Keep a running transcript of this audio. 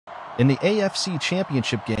In the AFC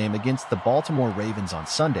Championship game against the Baltimore Ravens on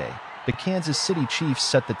Sunday, the Kansas City Chiefs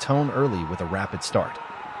set the tone early with a rapid start.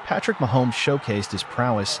 Patrick Mahomes showcased his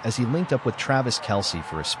prowess as he linked up with Travis Kelce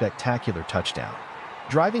for a spectacular touchdown.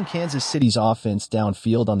 Driving Kansas City's offense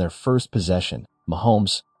downfield on their first possession,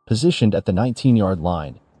 Mahomes, positioned at the 19-yard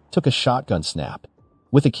line, took a shotgun snap.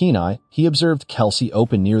 With a keen eye, he observed Kelce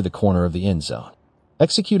open near the corner of the end zone.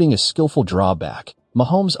 Executing a skillful drawback,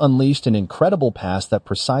 Mahomes unleashed an incredible pass that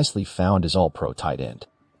precisely found his all-pro tight end.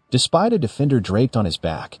 Despite a defender draped on his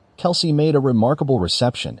back, Kelce made a remarkable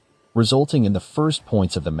reception, resulting in the first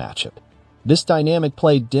points of the matchup. This dynamic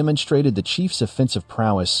play demonstrated the Chiefs' offensive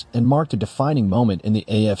prowess and marked a defining moment in the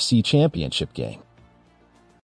AFC Championship game.